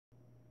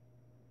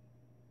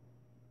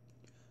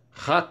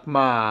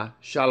Chakma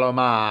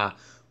Shalomah,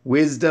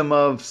 Wisdom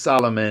of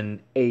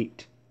Solomon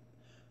 8.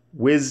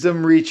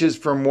 Wisdom reaches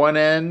from one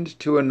end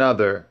to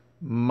another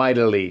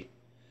mightily,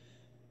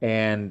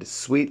 and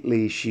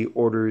sweetly she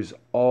orders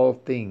all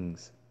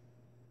things.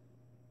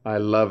 I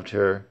loved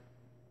her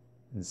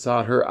and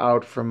sought her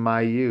out from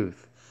my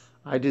youth.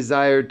 I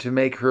desired to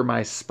make her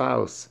my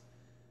spouse,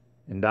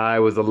 and I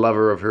was a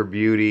lover of her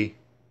beauty,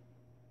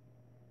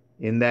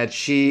 in that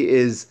she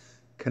is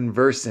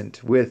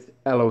conversant with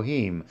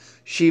Elohim.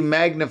 She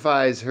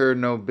magnifies her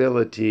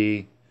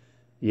nobility.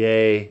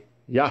 Yea,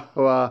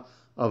 Yahweh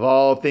of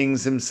all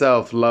things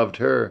himself loved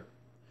her,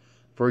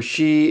 for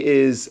she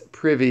is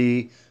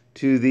privy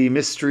to the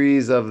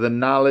mysteries of the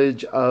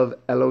knowledge of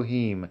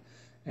Elohim,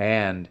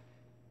 and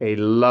a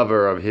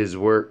lover of his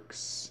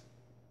works.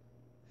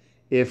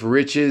 If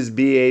riches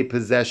be a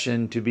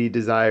possession to be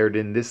desired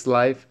in this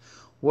life,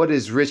 what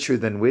is richer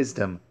than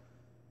wisdom,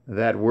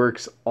 that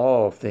works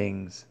all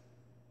things?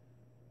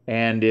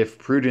 And if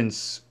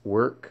prudence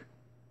work,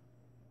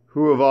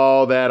 who of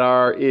all that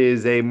are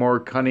is a more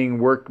cunning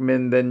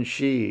workman than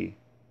she?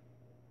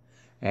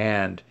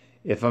 And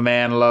if a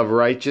man love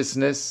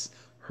righteousness,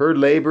 her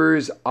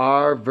labors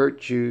are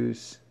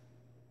virtues.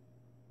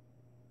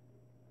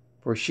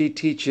 For she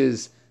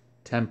teaches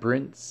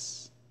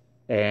temperance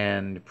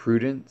and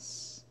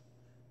prudence,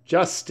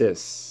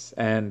 justice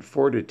and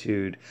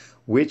fortitude,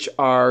 which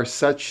are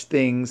such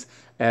things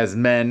as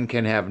men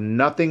can have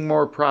nothing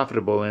more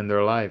profitable in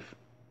their life.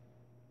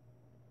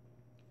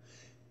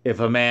 If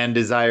a man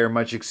desire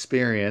much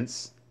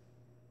experience,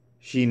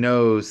 she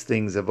knows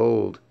things of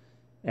old,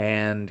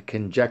 and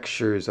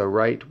conjectures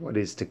aright what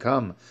is to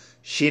come.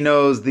 She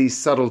knows the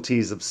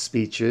subtleties of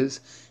speeches,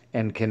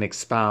 and can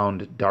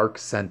expound dark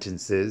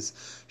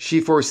sentences.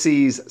 She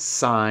foresees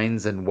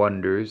signs and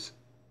wonders,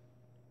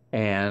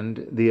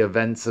 and the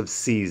events of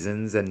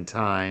seasons and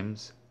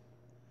times.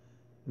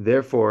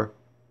 Therefore,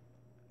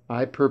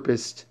 I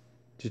purposed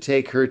to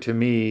take her to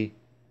me,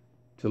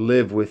 to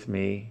live with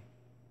me,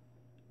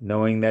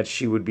 knowing that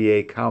she would be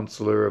a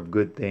counselor of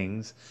good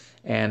things,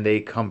 and a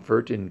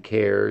comfort in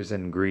cares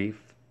and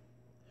grief.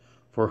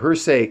 For her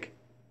sake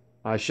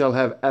I shall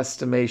have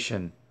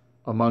estimation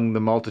among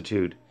the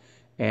multitude,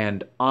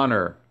 and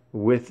honor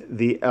with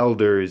the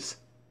elders,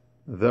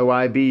 though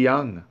I be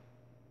young.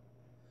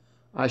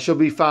 I shall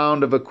be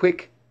found of a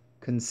quick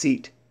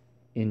conceit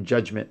in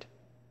judgment,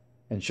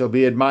 and shall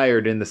be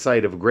admired in the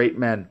sight of great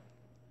men.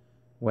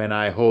 When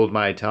I hold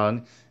my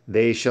tongue,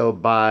 they shall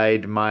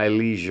bide my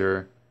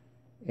leisure,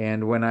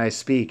 and when I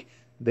speak,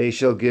 they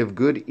shall give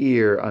good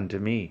ear unto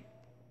me.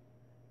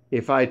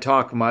 If I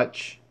talk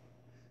much,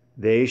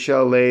 they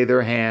shall lay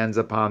their hands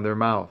upon their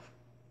mouth.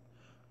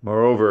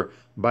 Moreover,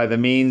 by the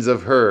means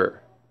of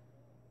her,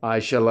 I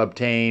shall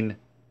obtain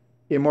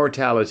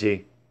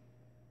immortality,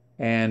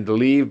 and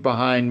leave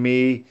behind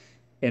me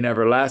an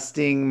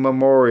everlasting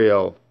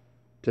memorial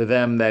to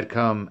them that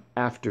come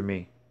after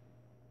me.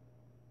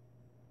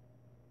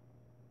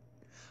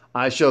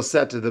 I shall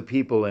set the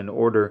people in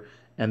order,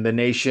 and the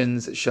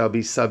nations shall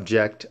be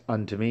subject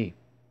unto me.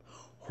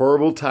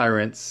 Horrible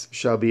tyrants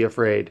shall be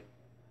afraid,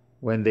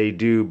 when they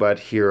do but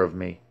hear of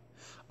me.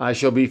 I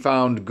shall be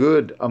found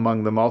good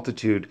among the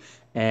multitude,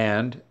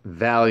 and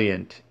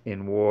valiant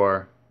in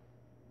war.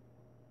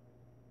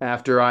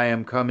 After I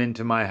am come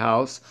into my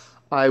house,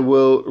 I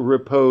will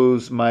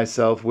repose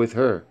myself with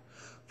her,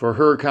 for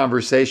her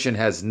conversation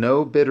has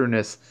no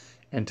bitterness,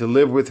 and to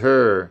live with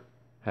her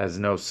has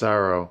no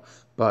sorrow,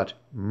 but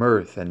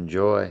mirth and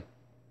joy.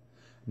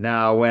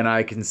 Now when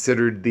I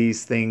considered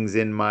these things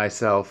in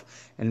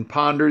myself, and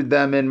pondered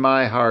them in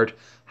my heart,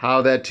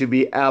 how that to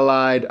be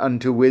allied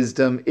unto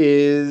wisdom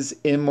is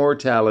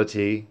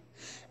immortality,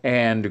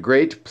 and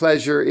great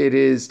pleasure it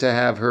is to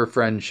have her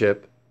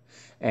friendship,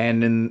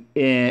 and in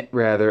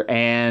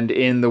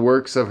the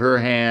works of her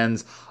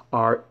hands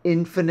are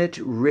infinite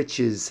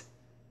riches,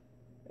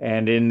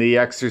 and in the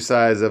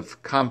exercise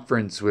of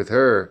conference with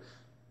her,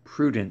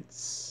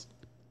 prudence,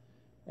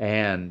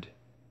 and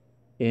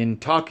in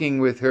talking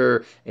with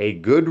her a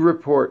good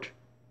report,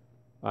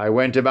 I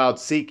went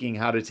about seeking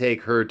how to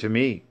take her to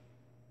me.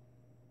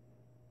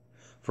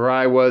 For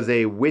I was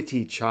a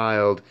witty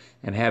child,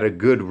 and had a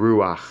good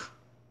ruach.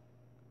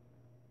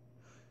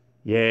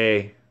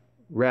 Yea,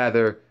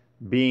 rather,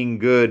 being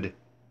good,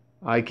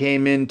 I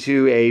came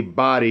into a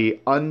body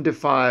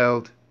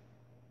undefiled.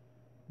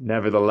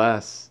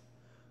 Nevertheless,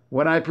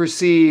 when I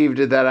perceived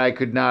that I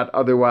could not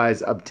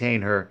otherwise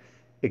obtain her,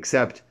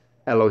 except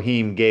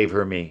Elohim gave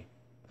her me,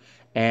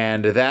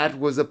 and that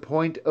was a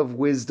point of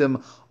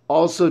wisdom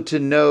also to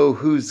know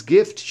whose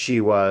gift she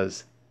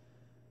was,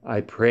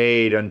 I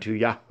prayed unto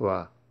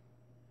Yahweh,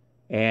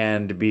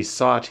 and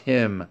besought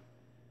him,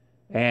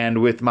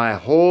 and with my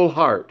whole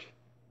heart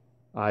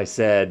I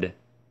said,